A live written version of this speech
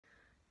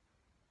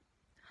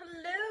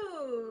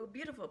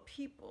beautiful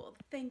people.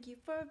 Thank you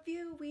for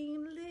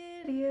viewing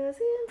Lydia's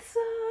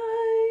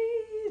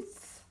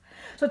Insights.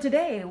 So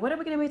today, what are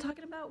we going to be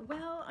talking about?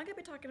 Well, I'm going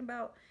to be talking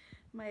about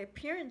my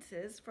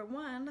appearances. For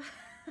one,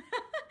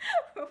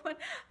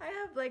 I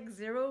have like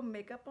zero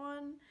makeup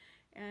on,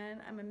 and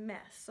I'm a mess.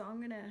 So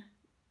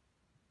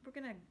we're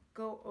gonna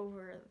go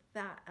over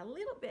that a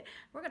little bit.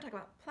 We're gonna talk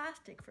about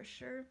plastic for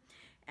sure,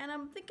 and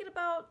I'm thinking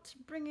about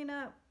bringing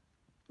up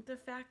the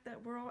fact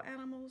that we're all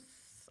animals.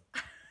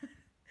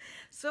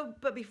 So,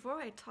 but before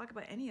I talk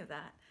about any of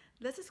that,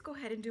 let's just go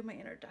ahead and do my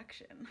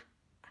introduction.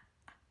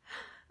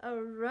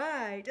 All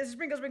right, a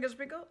sprinkle, sprinkle,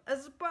 sprinkle, a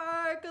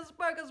sparkle,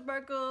 sparkle,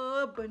 sparkle,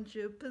 a bunch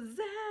of pizzazz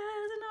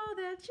and all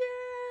that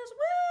jazz.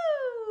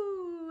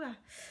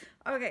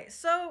 Woo! Okay,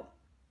 so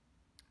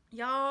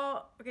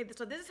y'all, okay,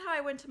 so this is how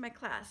I went to my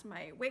class,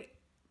 my weight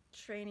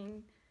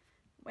training,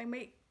 my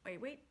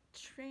weight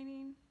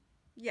training.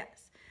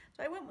 Yes,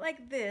 so I went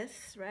like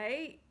this,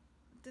 right?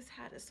 This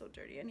hat is so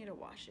dirty. I need to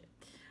wash it.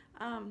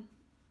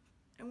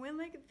 I went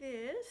like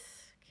this,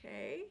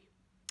 okay.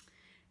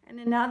 And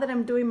then now that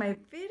I'm doing my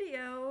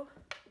video,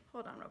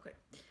 hold on real quick.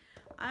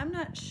 I'm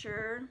not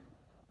sure.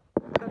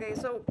 Okay,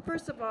 so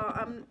first of all,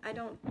 I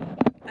know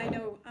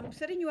I'm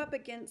setting you up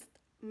against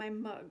my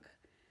mug,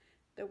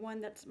 the one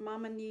that's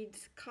Mama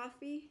Needs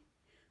Coffee.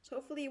 So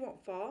hopefully it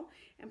won't fall.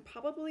 And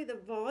probably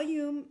the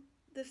volume,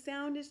 the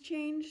sound is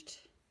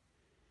changed.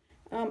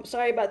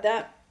 Sorry about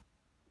that.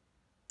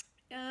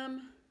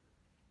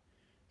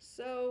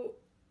 So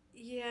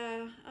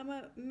yeah, I'm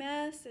a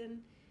mess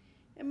and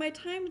my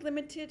time's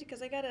limited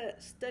because I gotta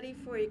study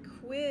for a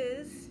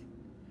quiz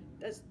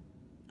that's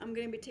I'm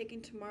gonna be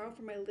taking tomorrow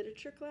for my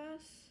literature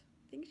class.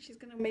 I think she's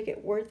gonna make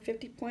it worth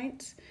 50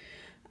 points.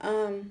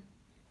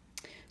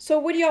 So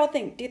what do y'all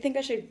think? Do you think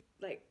I should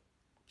like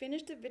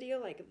finish the video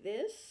like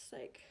this?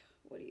 Like,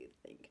 what do you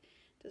think?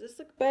 Does this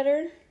look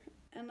better?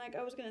 And like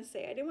I was gonna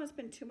say, I didn't want to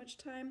spend too much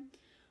time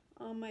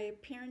on my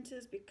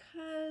appearances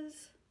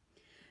because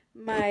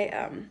my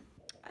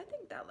I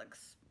think that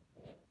looks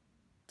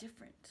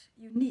different,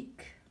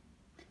 unique,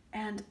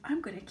 and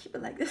I'm gonna keep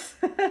it like this.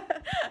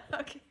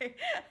 Okay.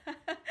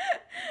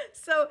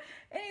 So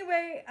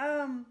anyway,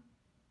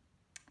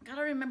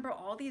 gotta remember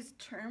all these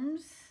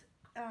terms,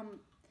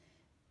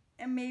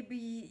 and maybe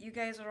you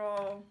guys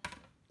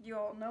you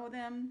all know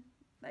them.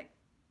 Like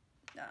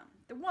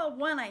the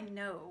one I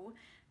know,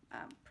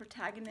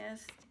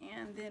 protagonist,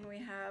 and then we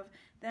have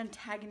the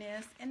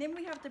antagonist, and then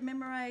we have to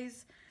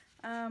memorize.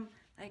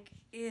 Like,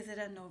 is it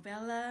a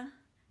novella,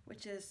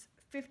 which is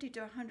 50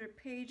 to 100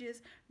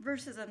 pages,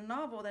 versus a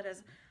novel that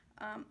has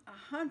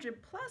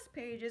 100 plus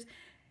pages?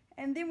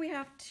 And then we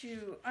have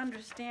to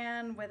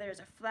understand whether it's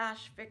a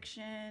flash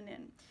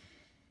fiction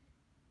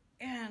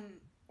and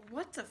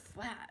what's a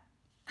flat.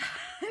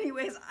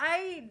 Anyways,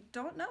 I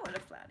don't know what a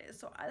flat is,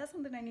 so that's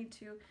something I need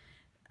to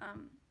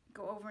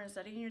go over and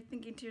study. And you're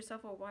thinking to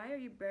yourself, well, why are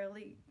you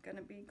barely going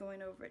to be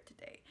going over it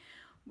today?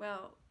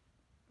 Well,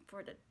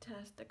 for the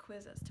test, the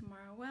quiz that's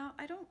tomorrow. Well,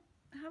 I don't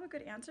have a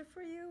good answer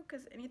for you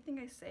because anything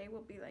I say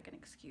will be like an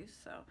excuse.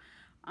 So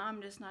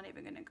I'm just not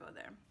even gonna go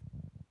there.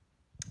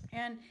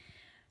 And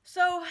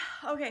so,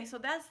 okay, so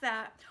that's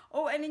that.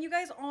 Oh, and then you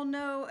guys all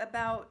know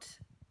about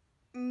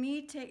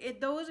me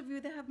those of you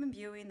that have been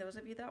viewing, those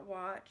of you that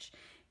watch.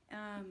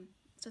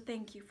 So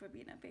thank you for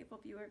being a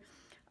faithful viewer.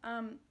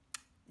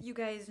 You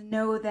guys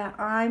know that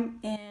I'm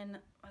in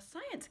a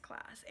science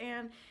class,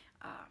 and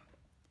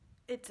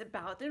it's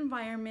about the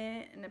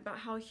environment and about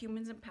how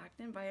humans impact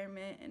the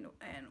environment and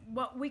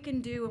what we can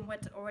do and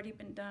what's already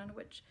been done,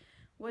 which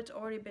what's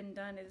already been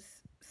done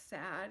is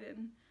sad,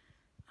 and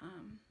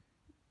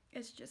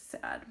it's just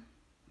sad.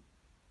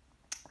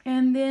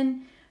 And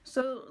then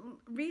so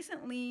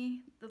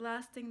recently, the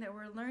last thing that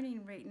we're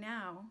learning right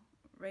now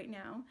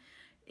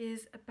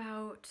is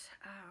about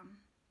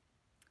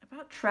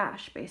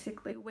trash,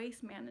 basically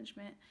waste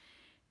management.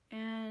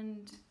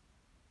 And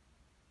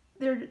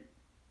they're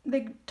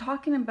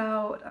talking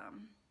about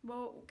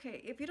well,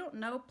 okay, if you don't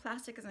know,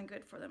 plastic isn't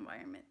good for the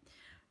environment.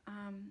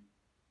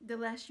 The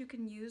less you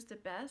can use, the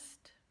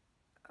best.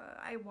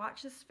 I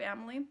watched this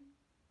family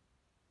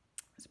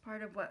as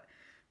part of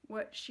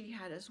what she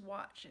had us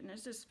watch, and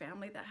there's this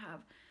family that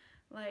have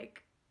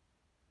like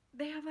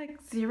they have like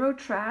zero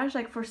trash.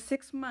 Like for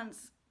 6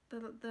 months,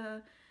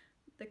 the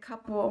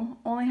couple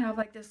only have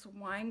like this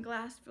wine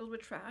glass filled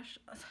with trash.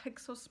 It's like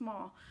so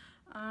small.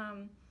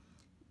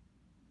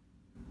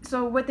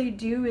 So what they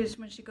do is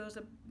when she goes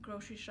to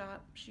grocery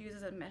shop, she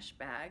uses a mesh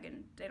bag,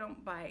 and they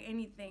don't buy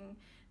anything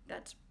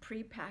that's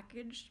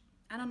pre-packaged.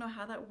 I don't know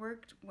how that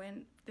worked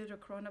when through the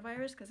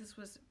coronavirus, because this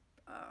was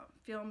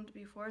filmed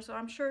before, so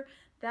I'm sure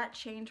that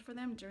changed for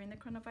them during the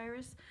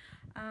coronavirus.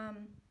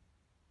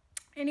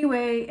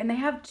 Anyway, and they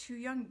have 2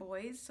 young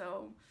boys,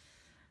 so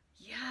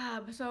yeah,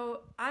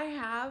 so I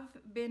have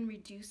been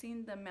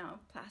reducing the amount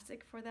of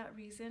plastic for that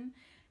reason.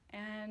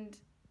 And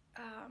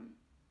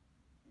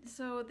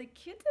so the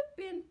kids have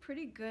been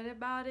pretty good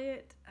about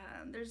it.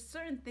 There's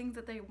certain things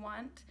that they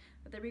want,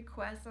 that they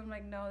request. I'm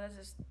like, no,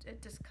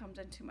 it just comes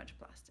in too much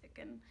plastic.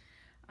 And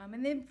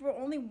And then for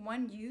only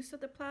one use of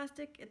the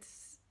plastic,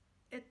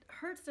 it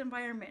hurts the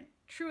environment.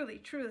 Truly,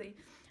 truly.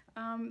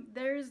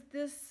 There's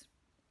this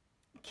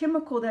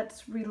chemical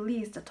that's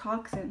released, a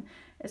toxin.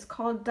 It's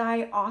called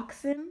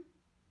dioxin,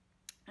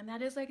 and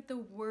that is like the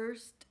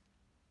worst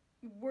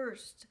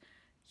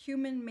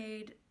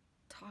human-made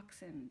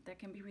toxin that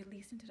can be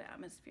released into the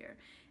atmosphere.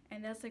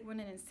 And that's like when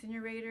an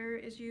incinerator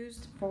is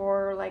used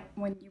for, like,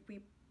 when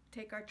we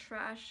take our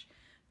trash.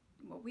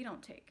 Well, we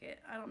don't take it.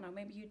 I don't know,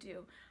 maybe you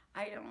do.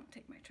 I don't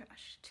take my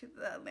trash to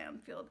the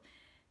landfill.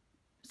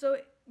 So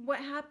what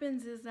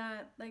happens is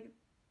that, like,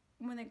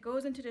 when it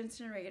goes into the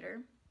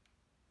incinerator,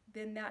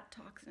 then that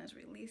toxin is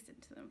released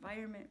into the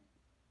environment.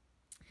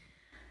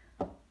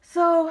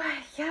 So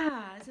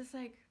yeah, it's just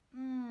like,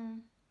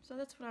 so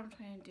that's what I'm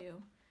trying to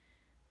do.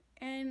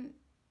 And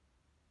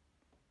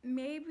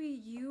maybe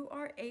you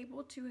are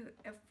able to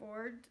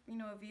afford,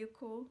 a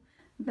vehicle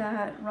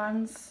that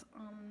runs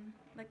on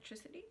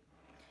electricity.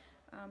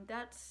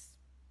 That's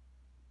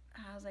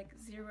has like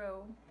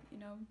zero,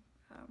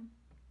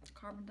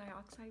 carbon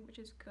dioxide, which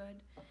is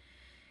good.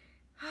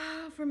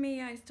 For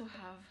me, I still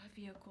have a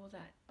vehicle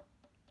that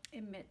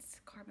emits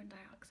carbon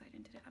dioxide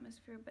into the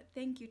atmosphere, but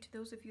thank you to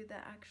those of you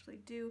that actually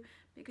do,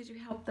 because you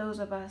help those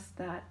of us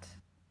that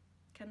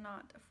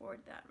cannot afford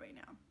that right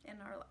now in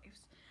our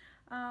lives.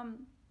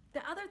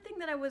 The other thing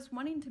that I was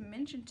wanting to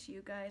mention to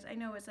you guys, I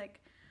know it's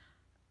like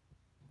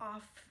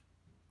off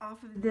of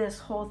this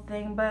whole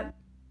thing, but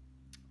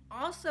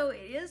also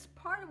it is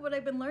part of what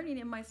I've been learning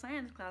in my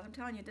science class. I'm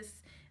telling you, this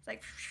is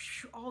like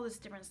all this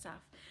different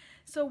stuff.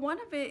 So one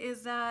of it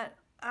is that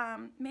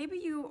maybe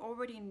you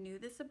already knew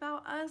this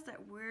about us, that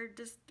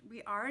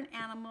we are an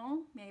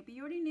animal. Maybe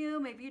you already knew,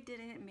 maybe you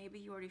didn't, maybe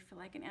you already feel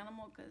like an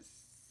animal because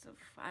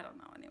I don't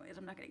know. Anyways,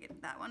 I'm not gonna get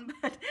into that one,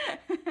 but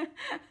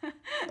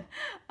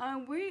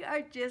we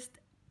are just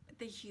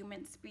the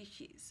human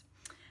species,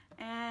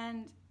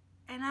 and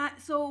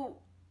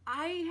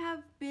I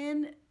have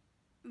been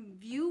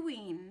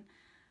viewing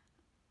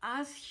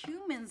us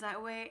humans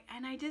that way,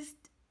 and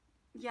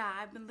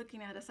I've been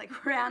looking at us like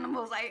we're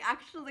animals. I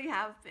actually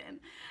have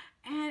been,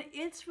 and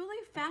it's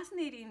really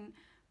fascinating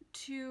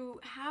to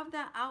have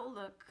that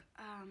outlook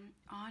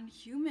on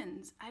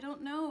humans. I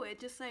don't know, it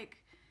just like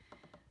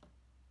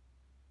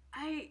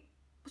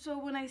so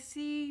when I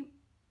see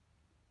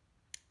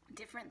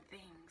different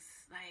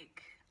things,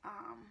 like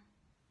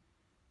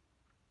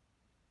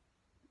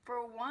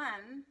for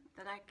one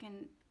that I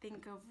can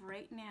think of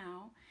right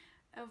now,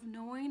 of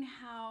knowing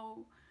how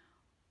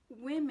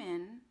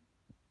women,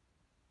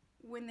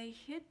 when they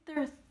hit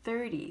their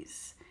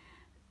 30s,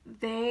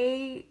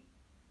 they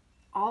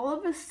all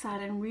of a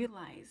sudden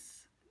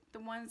realize, the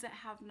ones that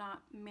have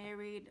not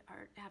married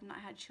or have not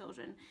had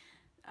children,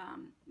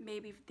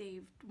 maybe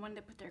they've wanted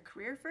to put their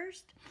career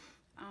first,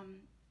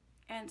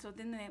 and so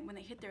then when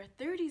they hit their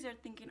 30s, they're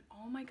thinking,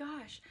 oh my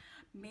gosh,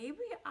 maybe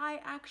I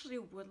actually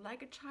would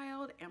like a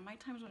child and my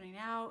time's running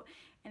out.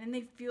 And then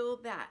they feel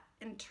that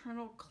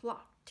internal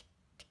clock, tick,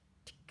 tick,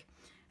 tick.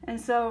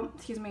 And so,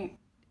 excuse me,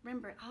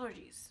 remember,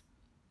 allergies.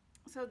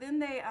 So then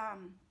they,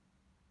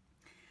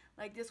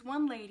 like this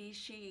one lady,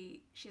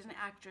 she's an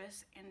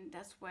actress, and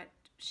that's what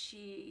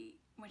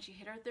when she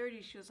hit her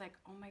 30s, she was like,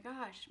 oh my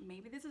gosh,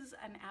 maybe this is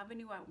an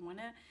avenue I want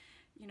to,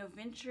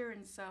 venture.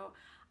 And so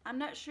I'm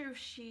not sure if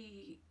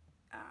she,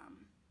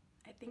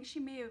 I think she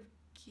may have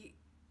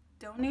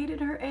donated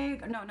her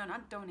egg. No,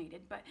 not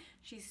donated, but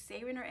she's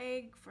saving her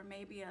egg for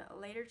maybe a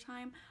later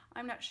time.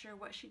 I'm not sure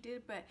what she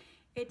did, but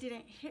it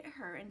didn't hit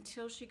her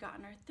until she got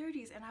in her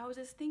 30s. And I was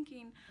just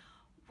thinking,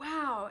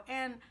 wow.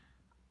 And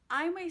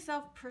I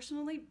myself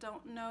personally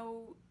don't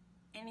know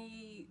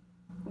any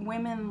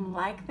women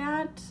like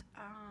that.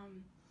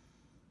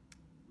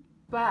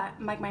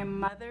 But like my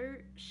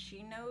mother,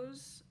 she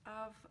knows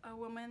of a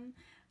woman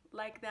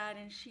like that,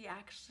 and she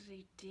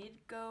actually did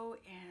go,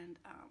 and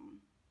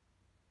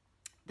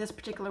this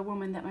particular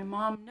woman that my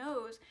mom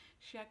knows,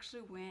 she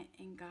actually went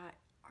and got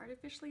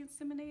artificially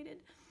inseminated,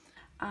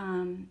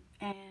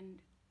 and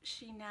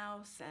she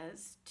now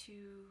says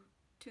to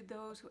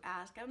those who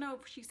ask, I don't know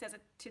if she says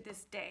it to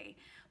this day,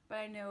 but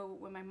I know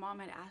when my mom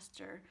had asked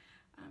her,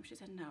 she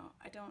said, no,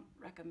 I don't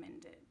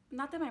recommend it.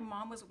 Not that my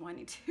mom was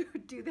wanting to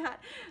do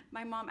that.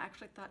 My mom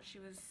actually thought she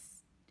was,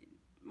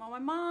 well, my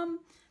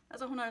mom,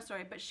 that's a whole nother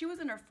story, but she was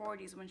in her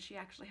 40s when she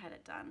actually had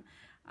it done.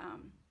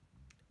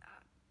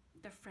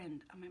 The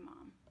friend of my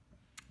mom.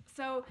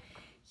 So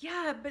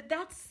yeah, but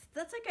that's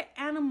like an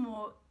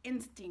animal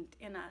instinct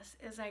in us.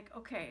 Is like,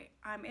 okay,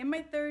 I'm in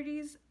my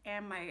 30s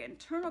and my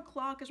internal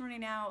clock is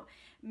running out.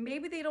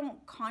 Maybe they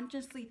don't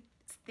consciously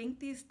think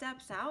these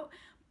steps out,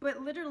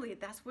 but literally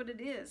that's what it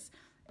is.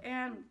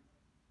 And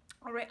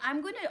all right,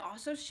 I'm going to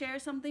also share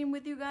something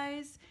with you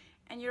guys,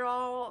 and you're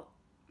all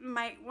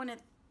might want to,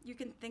 you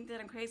can think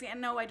that I'm crazy. And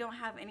no, I don't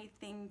have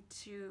anything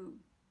to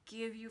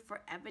give you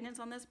for evidence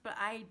on this, but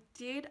I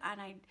did,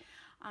 and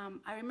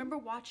I remember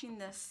watching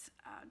this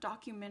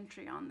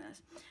documentary on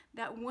this,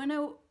 that when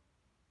a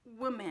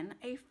woman,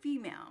 a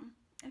female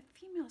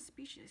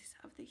species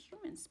of the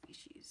human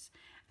species,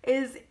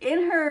 is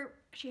in her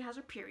she has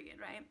her period,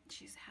 right?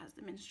 She has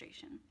the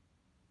menstruation.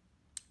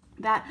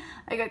 That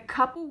like a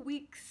couple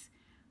weeks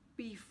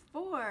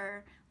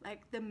before,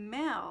 like the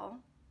male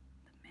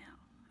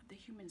of the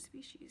human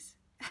species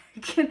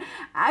can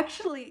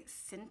actually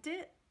scent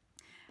it.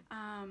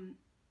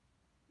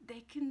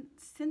 They can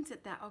sense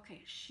it that,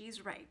 okay,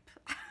 she's ripe,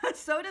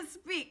 so to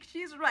speak,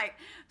 she's ripe.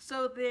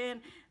 So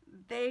then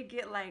they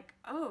get like,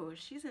 oh,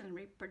 she's in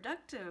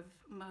reproductive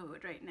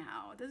mode right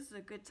now. This is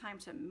a good time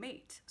to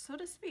mate, so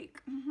to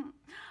speak.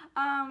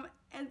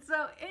 And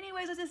so,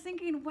 anyways, I was just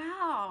thinking,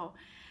 wow.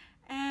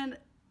 And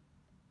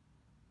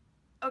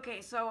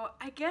okay, so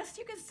I guess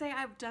you could say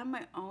I've done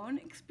my own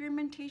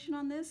experimentation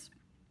on this,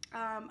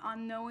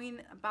 on knowing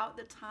about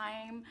the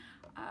time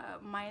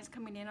mine's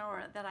coming in,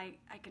 or that I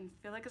can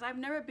feel it, because I've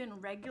never been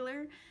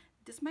regular.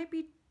 This might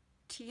be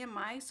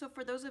TMI, so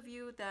for those of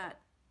you that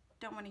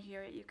don't want to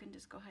hear it, you can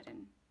just go ahead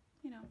and,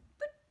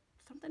 put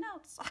something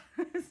else.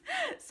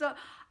 So,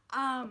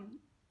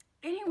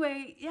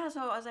 anyway, yeah,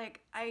 so I was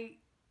like,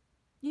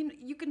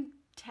 you can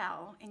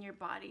tell in your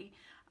body.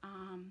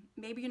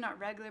 Maybe you're not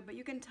regular, but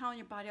you can tell in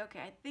your body, okay,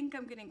 I think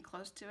I'm getting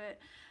close to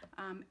it.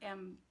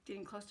 I'm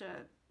getting close to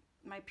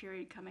my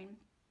period coming.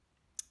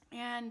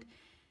 And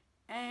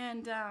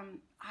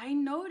I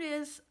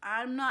notice,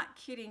 I'm not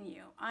kidding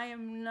you. I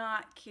am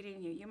not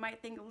kidding you. You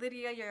might think,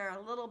 Lydia, you're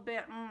a little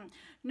bit,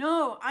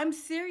 No, I'm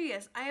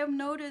serious. I have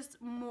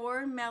noticed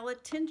more male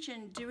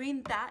attention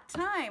during that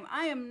time.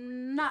 I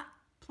am not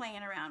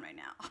playing around right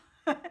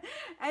now.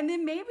 And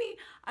then maybe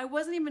I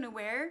wasn't even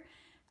aware.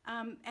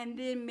 And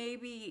then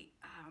maybe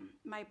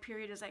my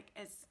period is like,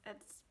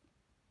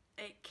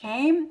 it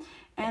came,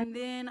 and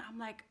then I'm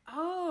like,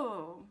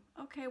 oh,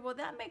 okay, well,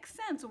 that makes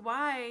sense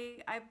why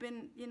I've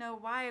been,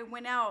 why I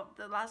went out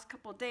the last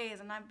couple of days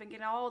and I've been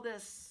getting all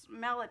this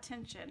male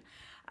attention.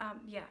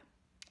 Yeah,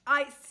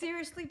 I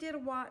seriously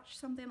did watch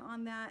something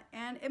on that,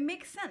 and it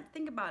makes sense.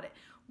 Think about it.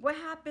 What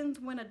happens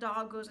when a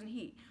dog goes in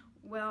heat?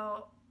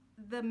 Well,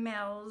 the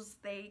males,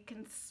 they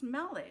can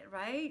smell it,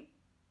 right?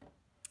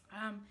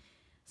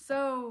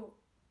 So,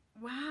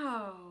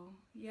 wow,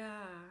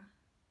 yeah.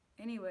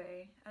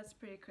 Anyway, that's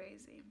pretty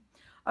crazy.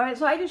 All right,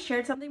 so I just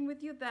shared something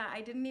with you that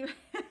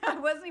I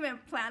wasn't even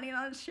planning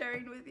on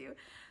sharing with you.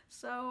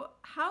 So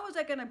how is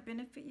that going to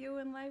benefit you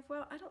in life?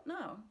 Well, I don't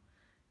know.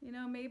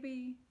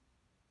 Maybe,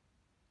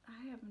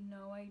 I have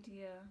no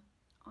idea,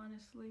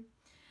 honestly.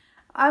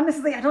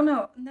 Honestly, I don't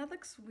know. And that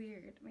looks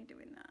weird, me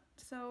doing that.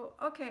 So,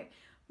 okay,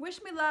 wish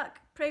me luck.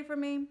 Pray for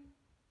me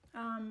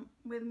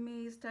with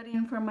me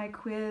studying for my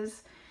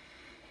quiz.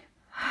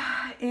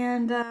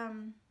 And I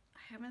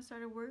haven't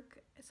started work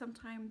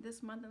sometime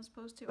this month. I'm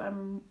supposed to.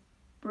 I'm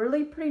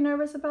really pretty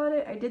nervous about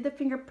it. I did the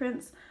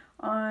fingerprints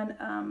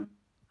on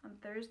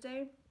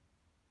Thursday.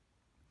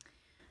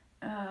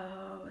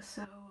 Oh,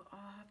 so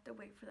I'll have to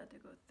wait for that to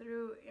go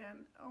through. And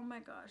oh my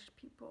gosh,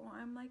 people,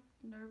 I'm like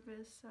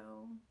nervous.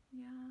 So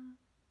yeah,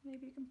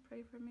 maybe you can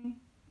pray for me,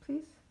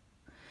 please.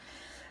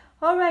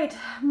 All right,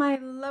 my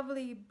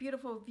lovely,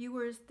 beautiful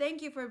viewers,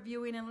 thank you for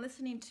viewing and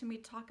listening to me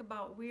talk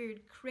about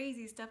weird,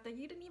 crazy stuff that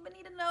you didn't even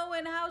need to know.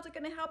 And how is it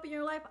going to help in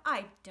your life?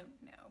 I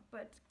don't know,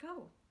 but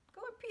go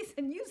in peace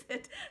and use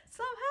it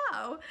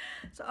somehow.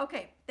 So,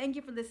 okay, thank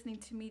you for listening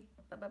to me.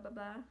 Blah, blah, blah,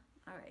 blah.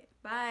 All right,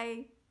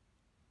 bye.